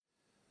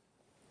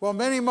Well,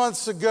 many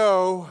months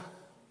ago,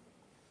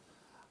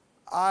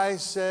 I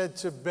said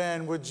to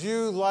Ben, would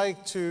you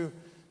like to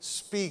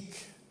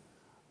speak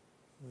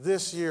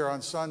this year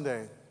on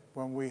Sunday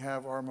when we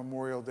have our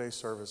Memorial Day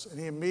service? And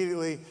he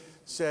immediately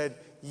said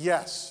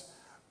yes,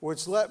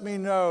 which let me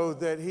know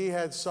that he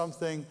had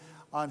something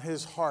on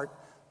his heart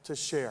to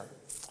share.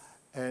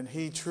 And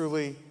he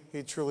truly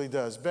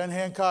does. Ben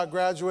Hancock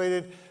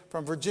graduated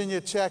from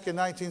Virginia Tech in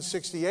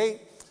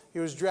 1968. He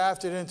was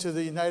drafted into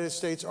the United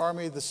States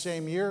Army the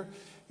same year.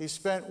 He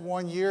spent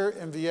 1 year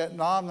in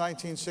Vietnam,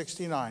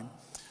 1969.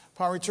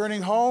 Upon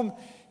returning home,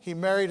 he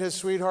married his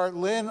sweetheart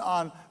Lynn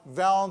on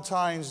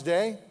Valentine's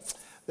Day.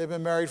 They've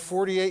been married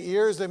 48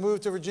 years. They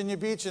moved to Virginia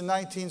Beach in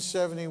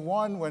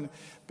 1971 when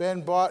Ben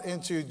bought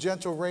into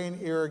Gentle Rain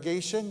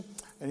Irrigation,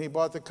 and he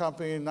bought the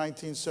company in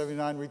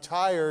 1979,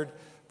 retired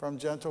from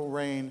Gentle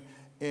Rain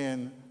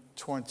in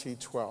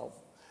 2012.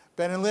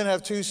 Ben and Lynn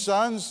have 2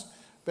 sons,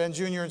 Ben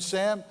Jr. and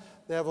Sam.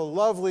 They have a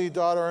lovely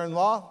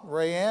daughter-in-law,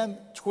 RaeAnn,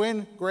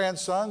 twin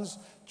grandsons,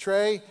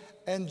 Trey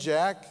and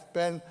Jack.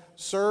 Ben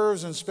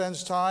serves and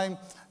spends time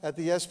at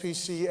the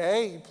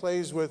SPCA. He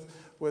plays with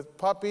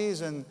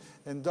puppies and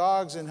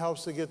dogs and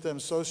helps to get them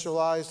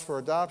socialized for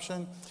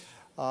adoption.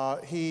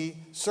 He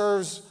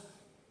serves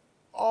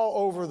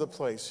all over the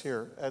place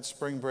here at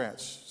Spring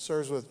Branch.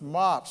 Serves with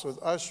MOPS, with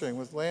ushering,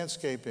 with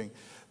landscaping.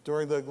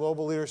 During the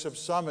Global Leadership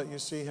Summit, you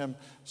see him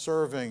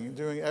serving,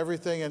 doing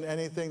everything and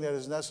anything that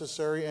is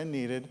necessary and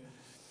needed.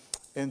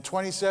 In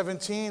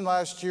 2017,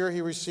 last year,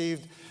 he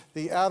received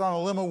the Out on a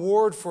Limb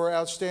Award for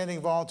Outstanding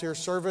Volunteer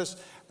Service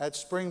at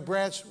Spring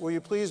Branch. Will you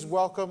please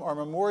welcome our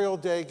Memorial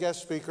Day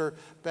guest speaker,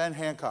 Ben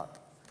Hancock.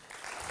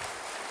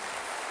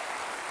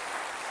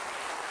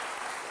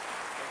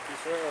 Thank you,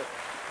 sir.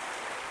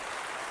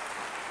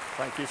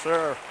 Thank you,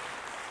 sir.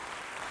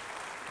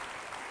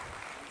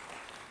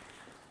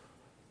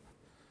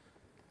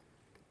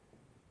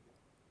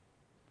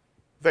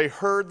 They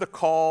heard the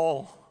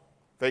call,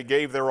 they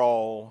gave their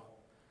all.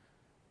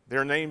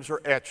 Their names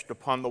are etched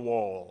upon the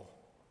wall,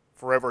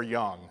 forever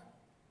young.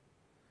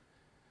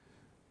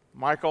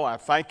 Michael, I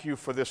thank you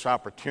for this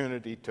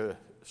opportunity to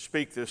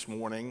speak this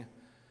morning.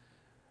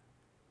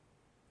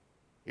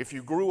 If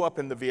you grew up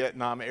in the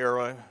Vietnam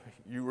era,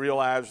 you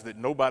realize that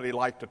nobody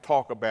liked to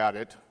talk about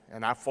it,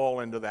 and I fall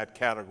into that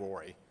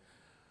category.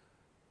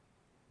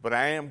 But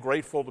I am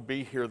grateful to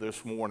be here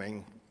this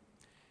morning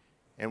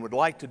and would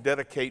like to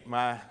dedicate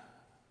my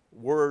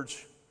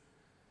words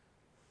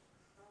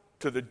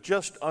to the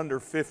just under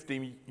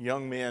 50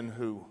 young men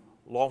who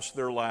lost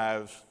their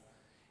lives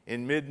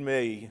in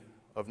mid-May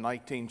of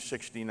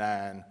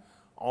 1969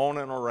 on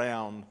and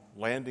around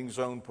Landing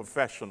Zone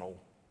Professional.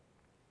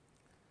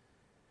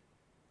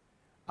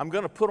 I'm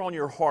going to put on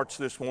your hearts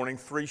this morning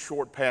 3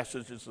 short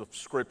passages of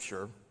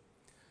Scripture.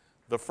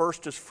 The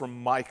first is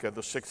from Micah,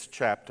 the 6th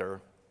chapter.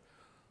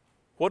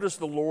 What does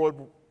the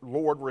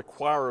Lord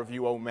require of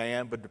you, O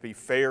man, but to be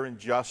fair and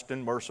just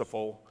and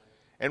merciful,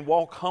 and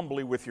walk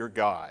humbly with your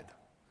God?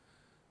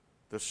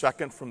 The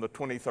second from the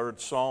 23rd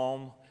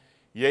Psalm,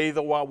 yea,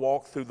 though I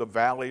walk through the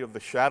valley of the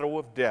shadow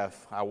of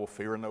death, I will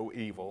fear no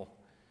evil.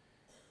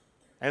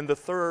 And the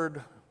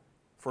third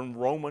from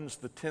Romans,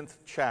 the 10th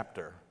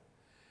chapter,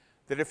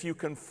 that if you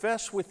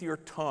confess with your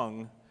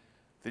tongue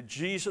that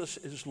Jesus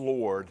is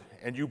Lord,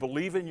 and you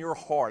believe in your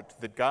heart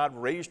that God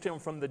raised him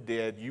from the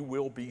dead, you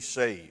will be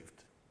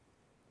saved.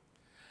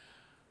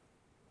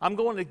 I'm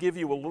going to give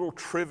you a little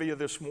trivia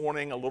this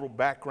morning, a little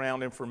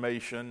background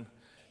information,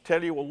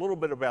 tell you a little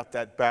bit about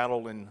that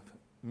battle in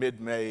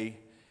mid-May,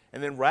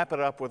 and then wrap it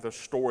up with a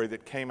story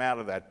that came out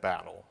of that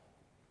battle.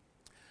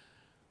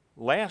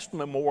 Last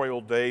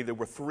Memorial Day, there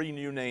were 3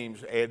 new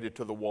names added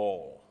to the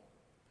wall.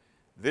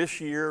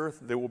 This year,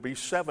 there will be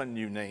 7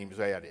 new names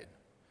added.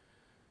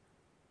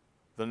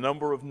 The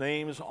number of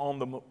names on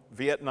the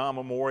Vietnam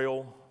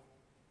Memorial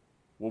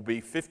will be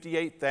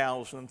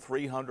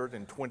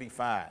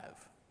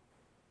 58,325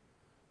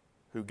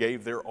 who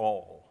gave their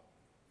all.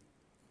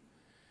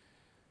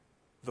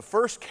 The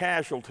first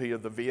casualty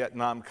of the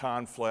Vietnam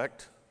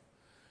conflict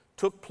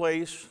took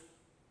place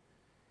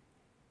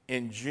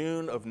in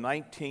June of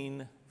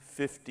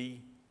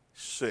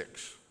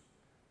 1956.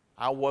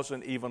 I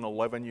wasn't even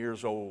 11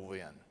 years old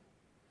then.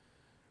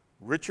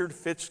 Richard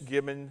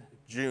Fitzgibbon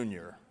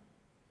Jr.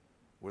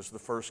 was the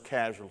first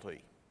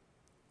casualty.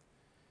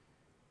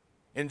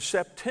 In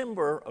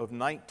September of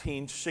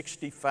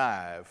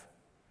 1965,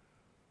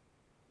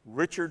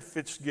 Richard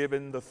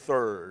Fitzgibbon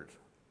III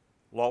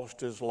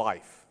lost his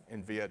life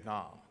in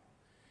Vietnam.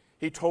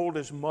 He told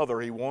his mother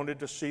he wanted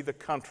to see the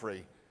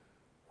country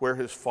where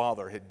his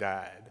father had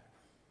died.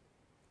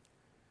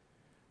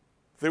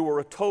 There were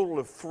a total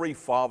of 3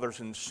 fathers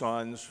and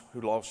sons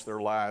who lost their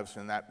lives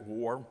in that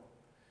war.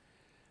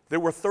 There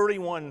were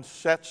 31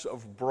 sets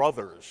of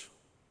brothers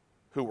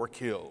who were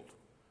killed,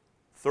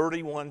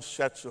 31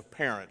 sets of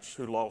parents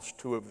who lost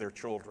 2 of their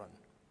children.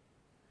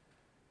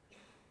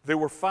 There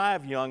were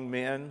 5 young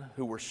men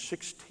who were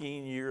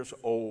 16 years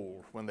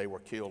old when they were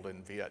killed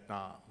in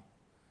Vietnam.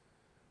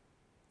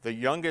 The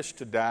youngest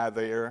to die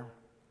there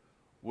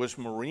was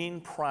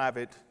Marine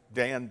Private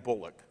Dan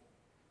Bullock.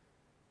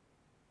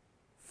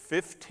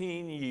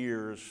 15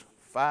 years,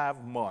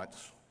 5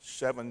 months,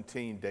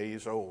 17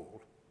 days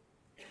old,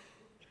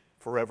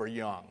 forever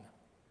young.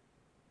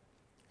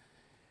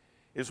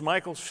 As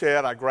Michael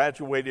said, I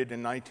graduated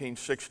in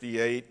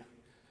 1968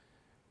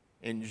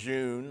 in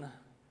June.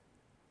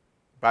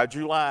 By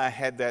July, I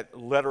had that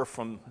letter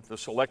from the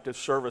Selective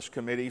Service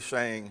Committee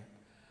saying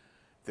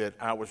that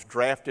I was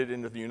drafted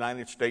into the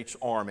United States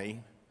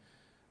Army.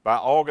 By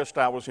August,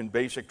 I was in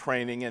basic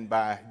training, and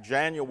by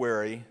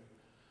January,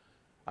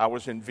 I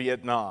was in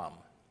Vietnam.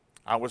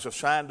 I was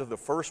assigned to the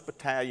 1st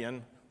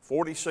Battalion,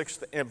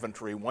 46th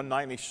Infantry,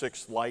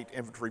 196th Light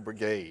Infantry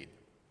Brigade.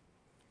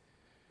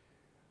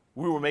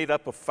 We were made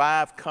up of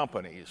 5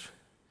 companies,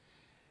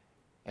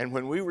 and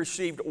when we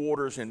received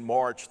orders in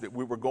March that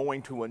we were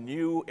going to a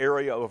new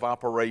area of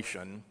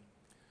operation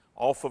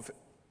off of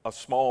a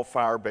small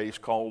fire base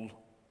called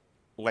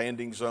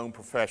Landing Zone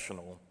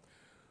Professional,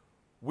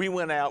 we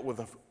went out with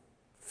a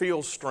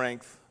field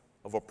strength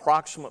of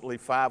approximately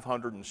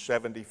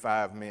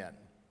 575 men.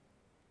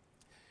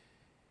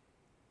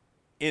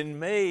 In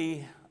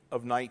May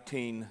of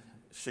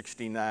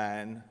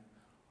 1969,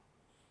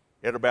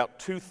 at about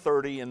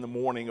 2:30 in the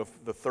morning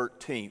of the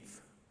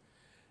 13th,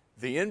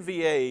 the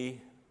NVA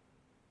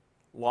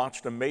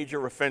launched a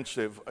major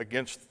offensive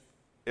against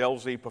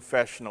LZ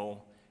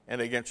Professional and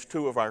against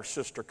 2 of our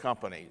sister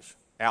companies,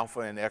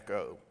 Alpha and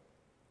Echo.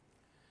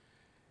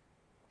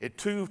 At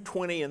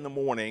 2:20 in the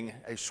morning,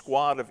 a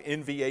squad of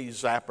NVA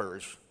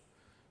zappers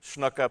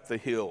snuck up the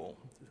hill.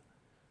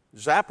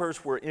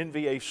 Zappers were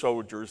NVA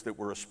soldiers that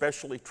were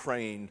especially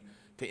trained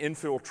to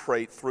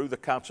infiltrate through the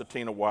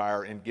concertina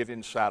wire and get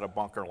inside a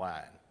bunker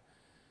line.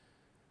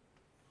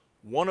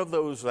 One of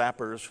those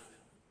zappers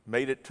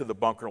made it to the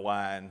bunker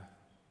line,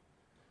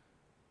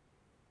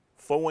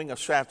 throwing a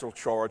satchel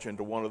charge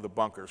into one of the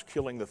bunkers,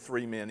 killing the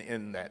 3 men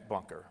in that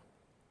bunker.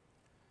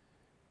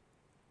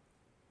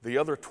 The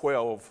other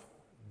 12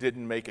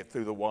 didn't make it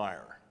through the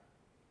wire.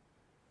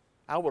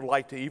 I would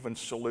like to even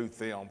salute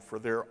them for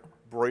their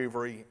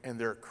bravery and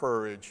their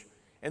courage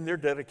and their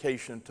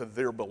dedication to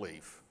their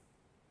belief.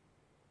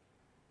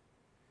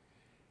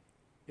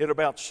 At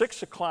about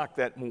 6 o'clock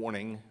that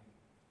morning,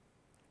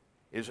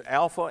 as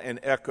Alpha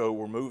and Echo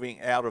were moving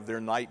out of their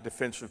night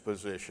defensive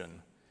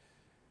position,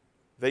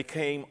 they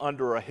came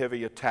under a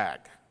heavy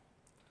attack.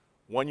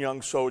 1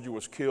 young soldier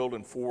was killed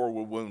and 4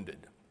 were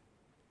wounded.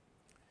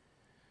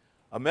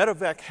 A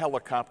medevac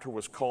helicopter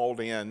was called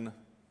in,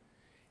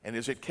 and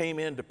as it came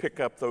in to pick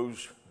up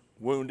those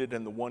wounded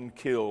and the 1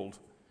 killed,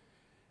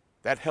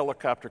 that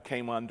helicopter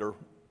came under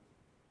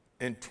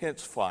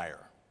intense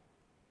fire.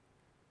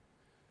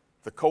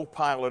 The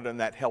co-pilot in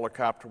that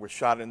helicopter was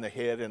shot in the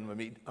head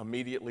and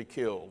immediately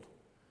killed.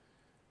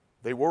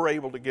 They were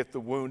able to get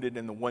the wounded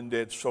and the 1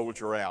 dead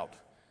soldier out,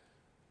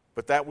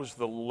 but that was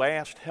the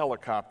last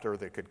helicopter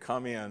that could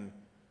come in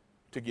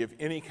to give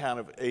any kind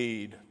of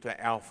aid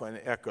to Alpha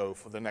and Echo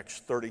for the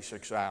next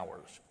 36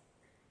 hours.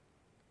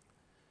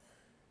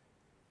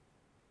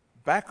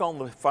 Back on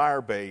the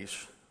fire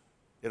base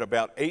at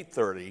about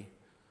 8:30,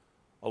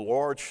 a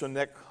large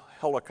Chinook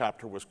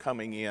helicopter was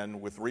coming in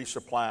with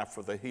resupply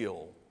for the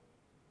hill.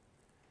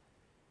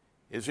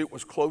 As it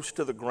was close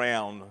to the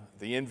ground,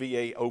 the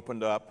NVA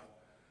opened up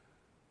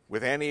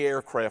with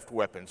anti-aircraft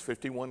weapons,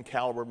 51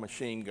 caliber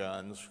machine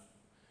guns,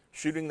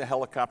 shooting the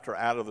helicopter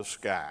out of the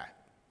sky.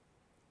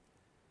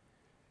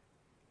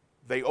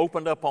 They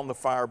opened up on the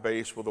fire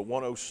base with a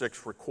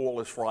 106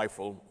 recoilless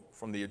rifle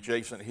from the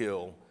adjacent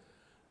hill,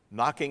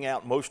 knocking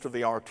out most of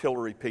the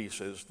artillery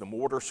pieces, the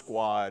mortar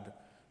squad,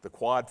 the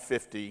quad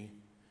 50,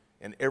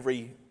 and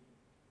every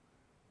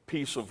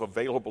piece of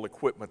available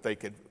equipment they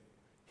could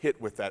hit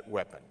with that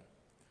weapon.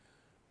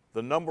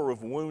 The number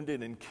of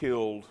wounded and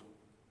killed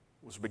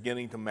was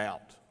beginning to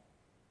mount.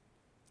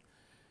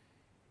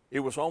 It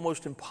was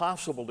almost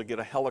impossible to get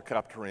a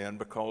helicopter in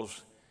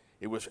because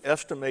it was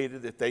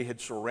estimated that they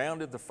had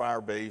surrounded the fire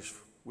base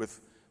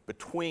with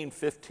between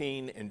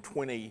 15 and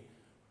 20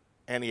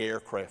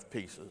 anti-aircraft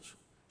pieces.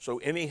 So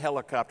any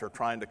helicopter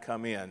trying to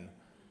come in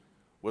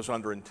was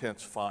under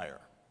intense fire.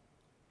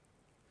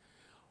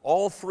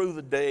 All through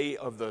the day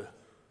of the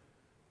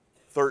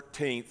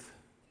 13th,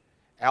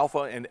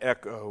 Alpha and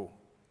Echo,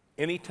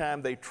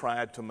 anytime they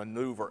tried to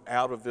maneuver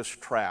out of this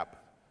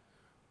trap,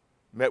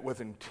 met with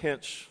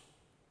intense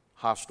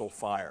hostile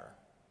fire.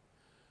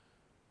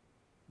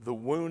 The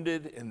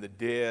wounded and the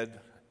dead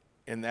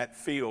in that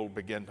field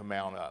began to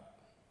mount up.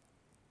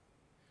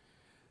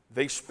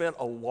 They spent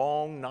a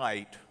long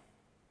night,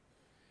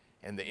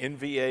 and the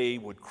NVA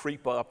would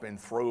creep up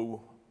and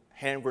throw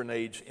hand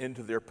grenades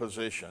into their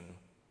position,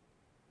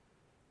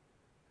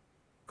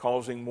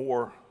 causing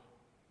more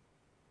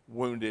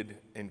wounded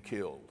and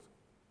killed.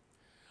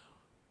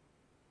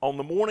 On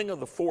the morning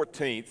of the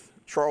 14th,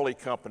 Charlie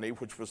Company,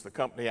 which was the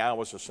company I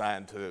was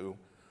assigned to,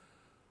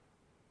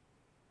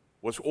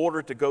 was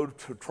ordered to go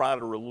to try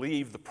to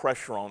relieve the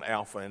pressure on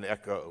Alpha and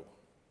Echo.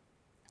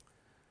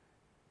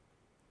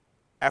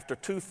 After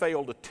 2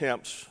 failed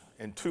attempts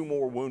and 2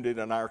 more wounded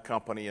in our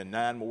company and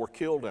 9 more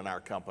killed in our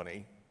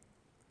company,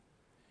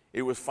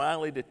 it was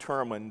finally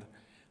determined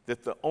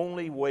that the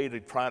only way to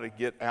try to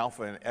get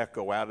Alpha and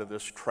Echo out of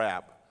this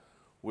trap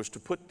was to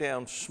put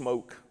down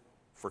smoke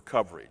for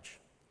coverage.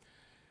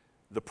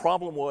 The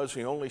problem was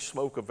the only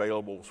smoke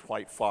available was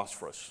white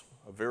phosphorus,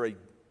 a very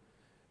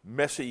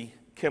messy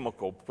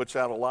chemical, puts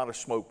out a lot of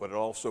smoke, but it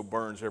also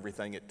burns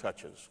everything it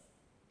touches.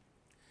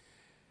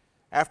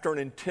 After an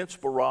intense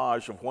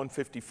barrage of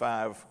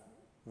 155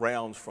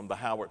 rounds from the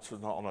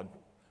howitzers on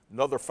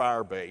another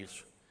fire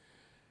base,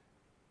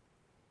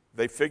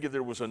 they figured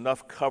there was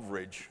enough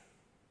coverage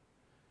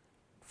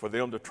for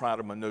them to try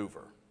to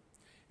maneuver.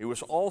 It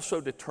was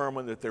also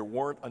determined that there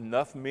weren't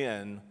enough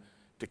men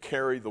to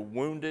carry the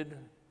wounded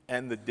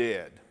and the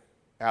dead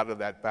out of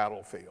that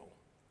battlefield.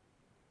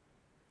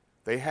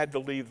 They had to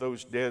leave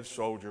those dead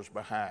soldiers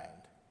behind.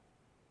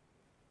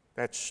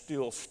 That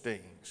still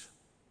stings.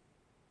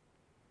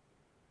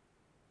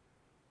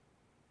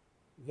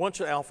 Once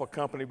the Alpha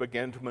Company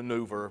began to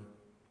maneuver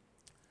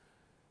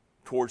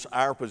towards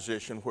our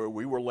position where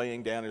we were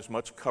laying down as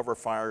much cover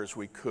fire as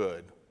we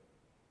could,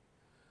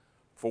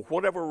 for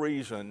whatever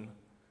reason,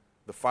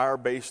 the fire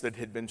base that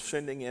had been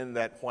sending in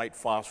that white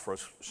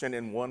phosphorus sent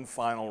in one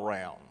final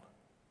round.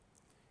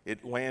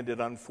 It landed,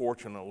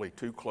 unfortunately,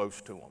 too close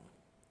to them.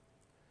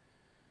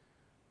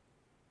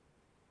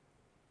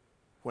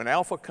 When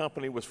Alpha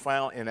Company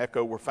and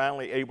Echo were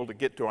finally able to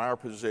get to our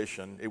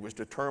position, it was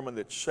determined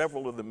that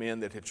several of the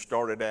men that had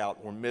started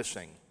out were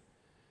missing.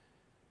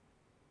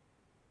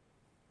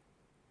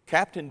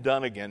 Captain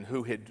Dunnigan,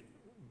 who had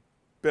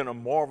been a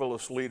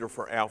marvelous leader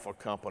for Alpha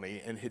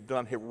Company and had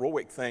done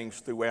heroic things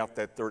throughout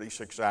that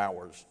 36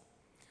 hours,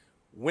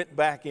 went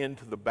back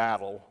into the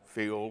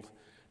battlefield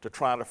to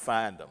try to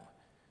find them.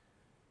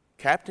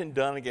 Captain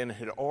Dunnigan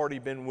had already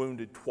been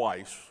wounded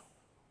twice,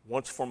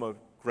 once from a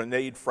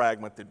grenade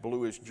fragment that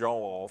blew his jaw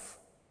off,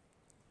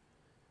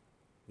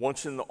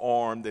 once in the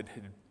arm that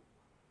had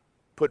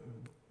put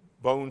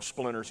bone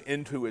splinters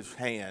into his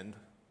hand,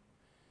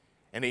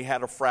 and he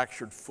had a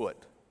fractured foot.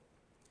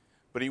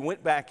 But he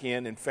went back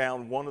in and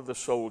found one of the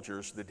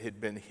soldiers that had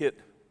been hit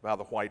by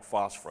the white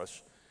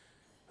phosphorus,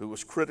 who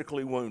was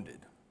critically wounded.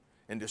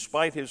 And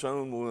despite his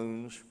own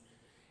wounds,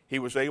 he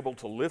was able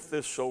to lift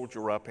this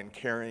soldier up and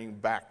carry him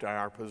back to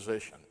our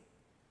position.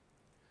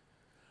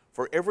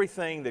 For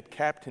everything that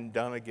Captain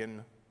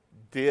Dunnigan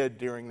did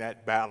during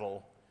that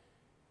battle,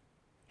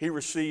 he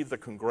received the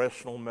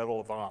Congressional Medal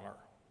of Honor,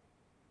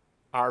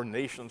 our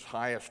nation's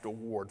highest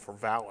award for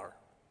valor.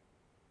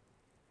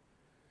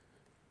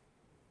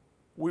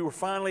 We were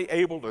finally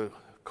able to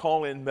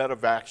call in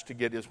medevacs to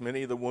get as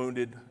many of the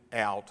wounded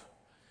out.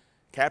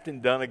 Captain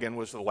Dunnigan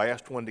was the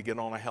last one to get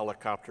on a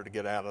helicopter to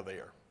get out of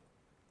there.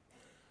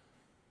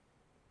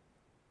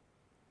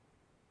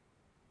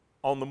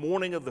 On the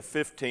morning of the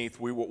 15th,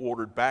 we were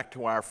ordered back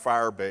to our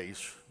fire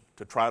base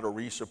to try to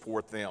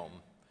re-support them.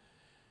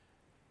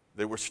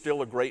 There was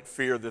still a great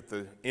fear that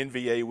the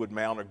NVA would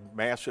mount a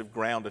massive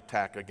ground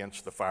attack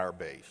against the fire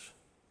base.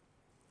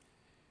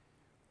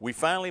 We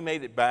finally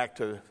made it back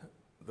to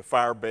the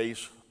fire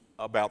base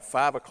about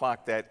 5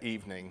 o'clock that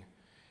evening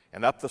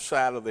and up the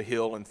side of the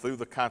hill and through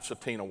the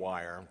concertina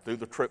wire, through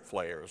the trip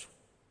flares.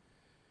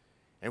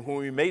 And when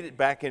we made it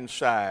back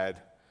inside,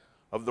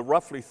 of the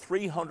roughly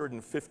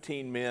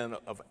 315 men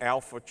of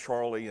Alpha,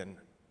 Charlie, and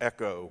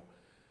Echo,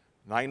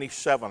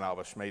 97 of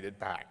us made it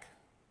back.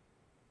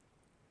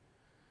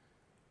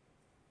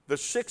 The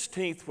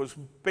 16th was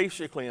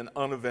basically an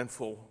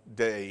uneventful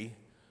day.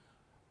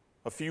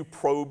 A few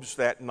probes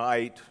that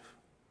night,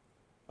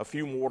 a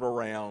few mortar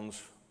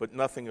rounds, but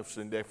nothing of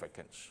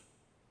significance.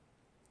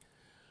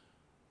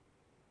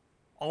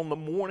 On the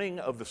morning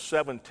of the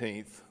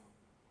 17th,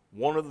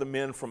 one of the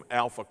men from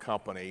Alpha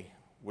Company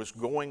was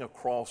going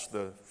across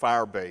the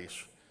fire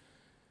base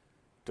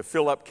to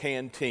fill up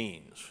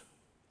canteens.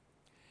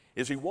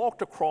 As he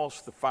walked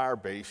across the fire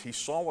base, he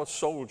saw a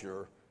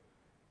soldier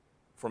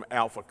from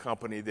Alpha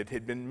Company that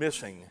had been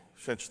missing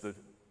since the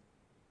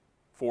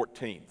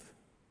 14th.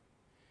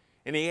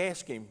 And he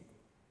asked him,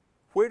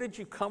 "Where did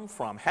you come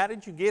from? How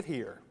did you get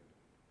here?"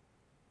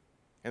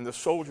 And the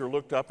soldier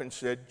looked up and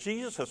said,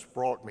 "Jesus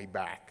brought me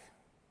back."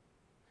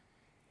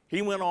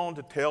 He went on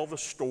to tell the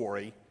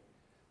story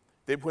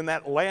that when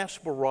that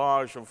last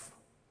barrage of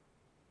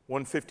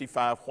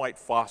 155 white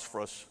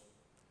phosphorus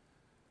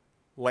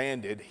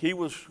landed, he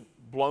was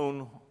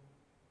blown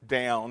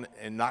down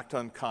and knocked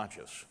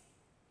unconscious.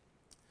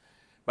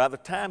 By the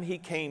time he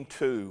came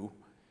to,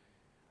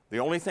 the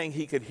only thing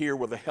he could hear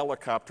were the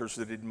helicopters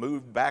that had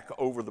moved back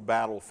over the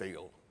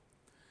battlefield.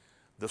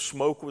 The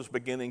smoke was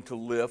beginning to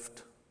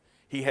lift.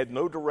 He had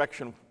no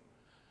direction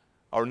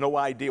or no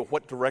idea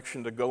what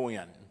direction to go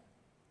in.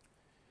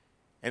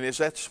 And as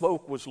that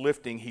smoke was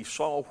lifting, he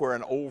saw where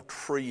an old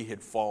tree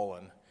had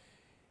fallen,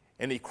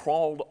 and he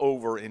crawled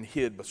over and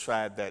hid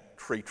beside that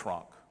tree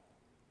trunk.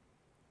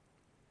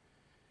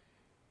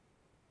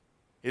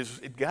 As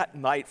it got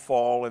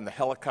nightfall and the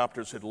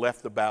helicopters had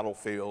left the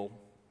battlefield,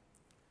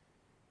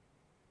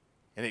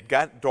 and it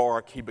got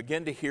dark, he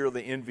began to hear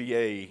the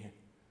NVA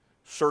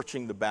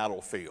searching the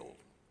battlefield.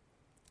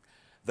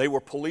 They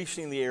were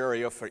policing the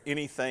area for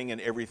anything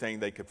and everything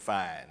they could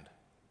find.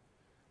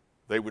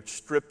 They would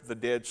strip the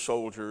dead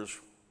soldiers,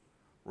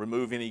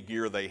 remove any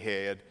gear they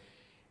had,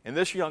 and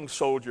this young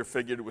soldier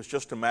figured it was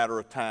just a matter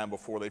of time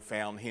before they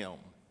found him.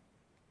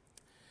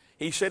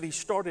 He said he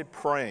started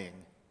praying,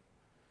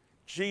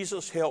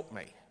 "Jesus, help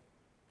me.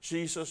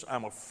 Jesus,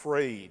 I'm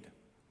afraid.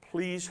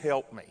 Please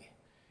help me."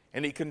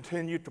 And he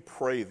continued to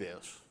pray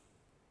this.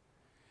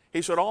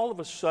 He said all of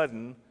a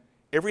sudden,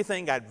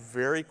 everything got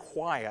very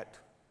quiet,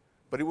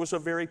 but it was a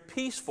very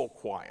peaceful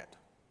quiet.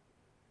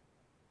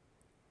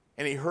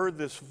 And he heard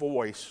this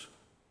voice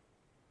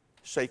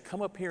say,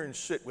 "Come up here and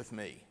sit with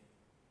me."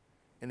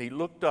 And he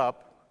looked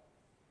up,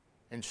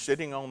 and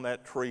sitting on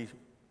that tree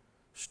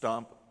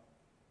stump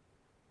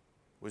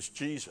was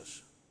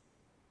Jesus.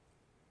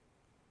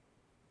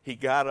 He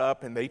got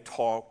up and they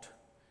talked,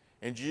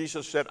 and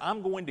Jesus said,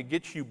 "I'm going to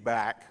get you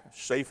back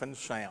safe and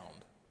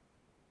sound.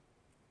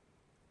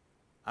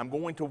 I'm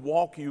going to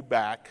walk you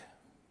back,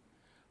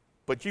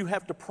 but you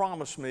have to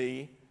promise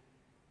me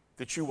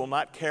that you will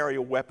not carry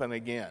a weapon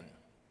again."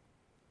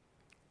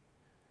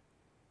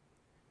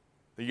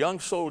 The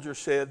young soldier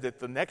said that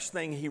the next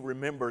thing he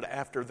remembered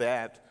after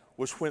that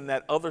was when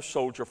that other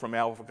soldier from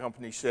Alpha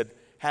Company said,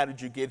 "How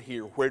did you get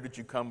here? Where did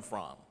you come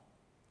from?"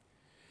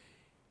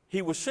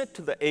 He was sent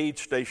to the aid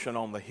station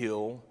on the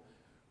hill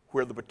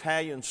where the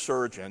battalion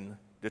surgeon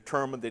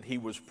determined that he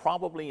was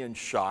probably in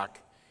shock,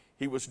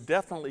 he was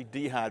definitely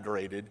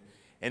dehydrated,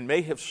 and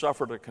may have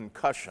suffered a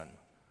concussion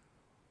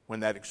when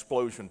that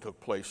explosion took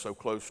place so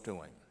close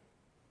to him.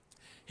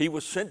 He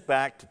was sent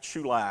back to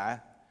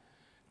Chulai,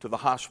 to the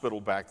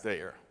hospital back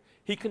there.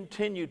 He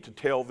continued to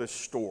tell this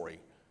story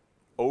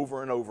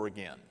over and over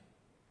again.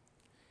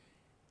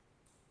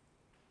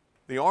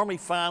 The Army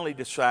finally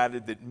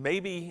decided that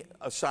maybe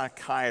a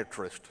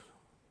psychiatrist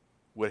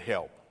would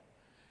help.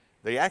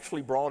 They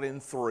actually brought in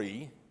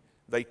 3.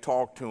 They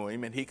talked to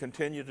him, and he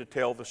continued to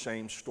tell the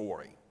same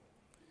story.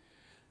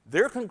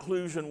 Their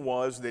conclusion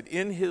was that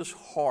in his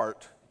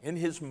heart, in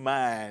his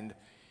mind,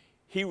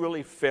 he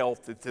really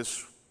felt that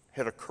this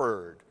had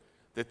occurred,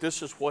 that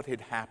this is what had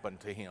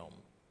happened to him.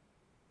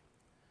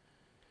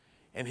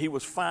 And he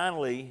was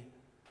finally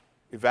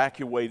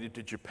evacuated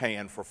to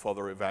Japan for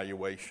further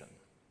evaluation.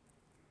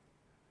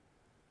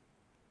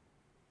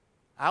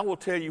 I will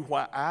tell you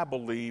why I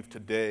believe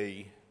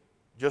today,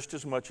 just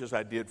as much as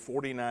I did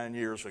 49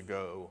 years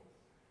ago,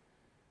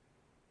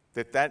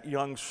 that that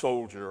young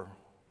soldier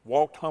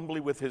walked humbly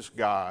with his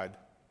God.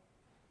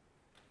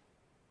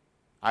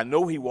 I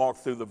know he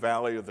walked through the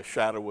valley of the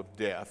shadow of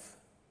death.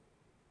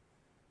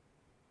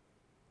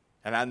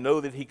 And I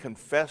know that he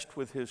confessed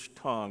with his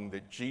tongue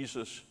that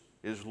Jesus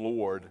is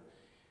Lord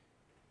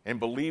and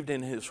believed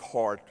in his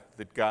heart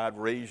that God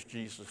raised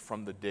Jesus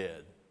from the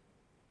dead.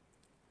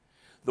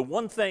 The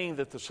one thing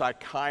that the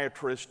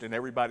psychiatrist and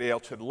everybody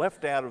else had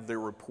left out of their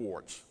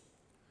reports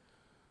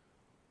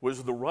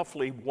was the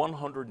roughly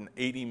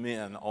 180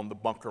 men on the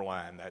bunker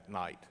line that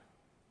night.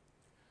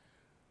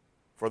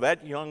 For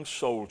that young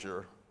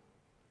soldier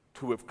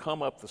to have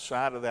come up the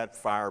side of that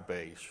fire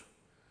base,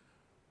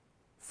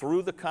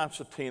 through the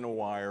concertina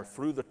wire,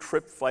 through the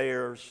trip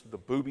flares, the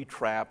booby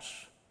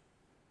traps,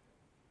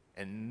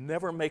 and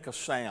never make a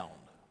sound,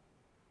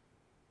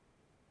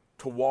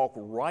 to walk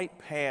right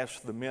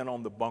past the men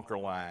on the bunker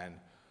line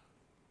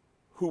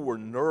who were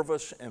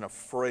nervous and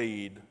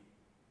afraid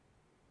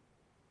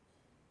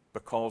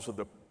because of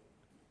the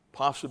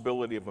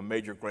possibility of a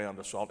major ground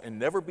assault, and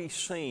never be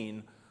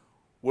seen,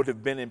 would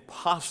have been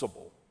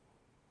impossible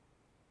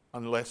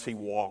unless he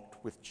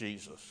walked with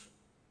Jesus.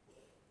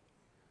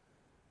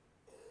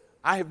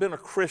 I have been a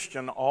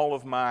Christian all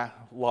of my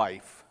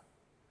life,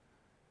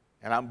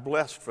 and I'm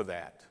blessed for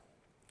that.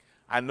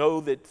 I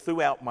know that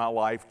throughout my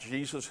life,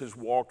 Jesus has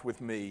walked with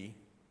me.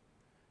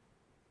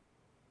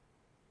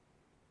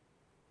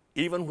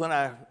 Even when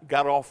I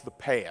got off the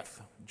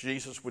path,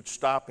 Jesus would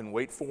stop and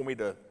wait for me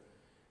to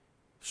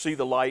see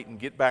the light and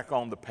get back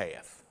on the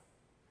path.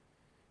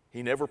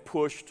 He never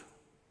pushed,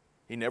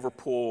 he never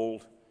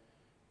pulled,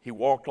 he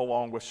walked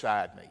along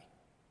beside me.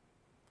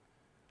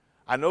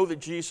 I know that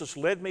Jesus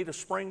led me to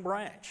Spring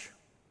Branch,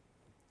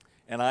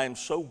 and I am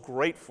so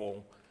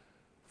grateful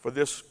for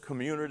this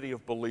community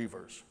of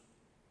believers.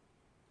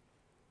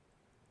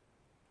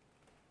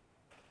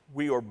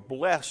 We are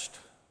blessed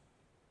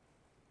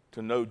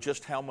to know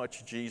just how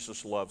much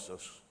Jesus loves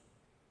us.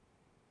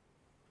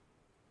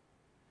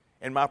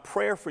 And my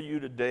prayer for you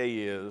today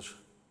is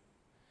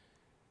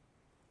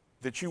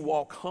that you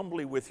walk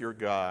humbly with your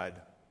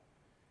God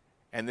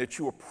and that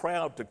you are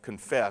proud to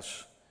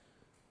confess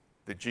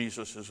that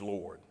Jesus is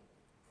Lord.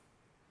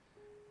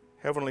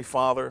 Heavenly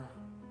Father,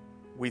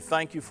 we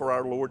thank you for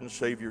our Lord and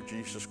Savior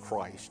Jesus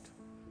Christ,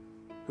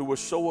 who was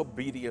so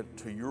obedient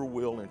to your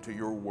will and to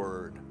your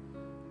word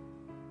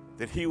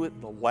that he would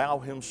allow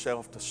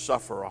himself to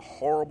suffer a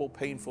horrible,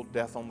 painful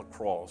death on the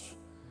cross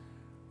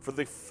for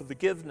the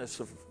forgiveness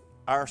of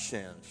our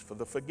sins, for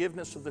the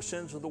forgiveness of the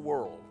sins of the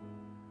world.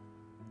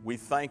 We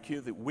thank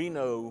you that we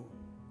know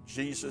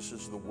Jesus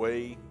is the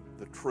way,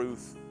 the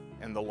truth,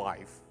 and the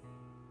life.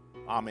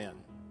 Amen.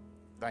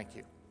 Thank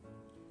you.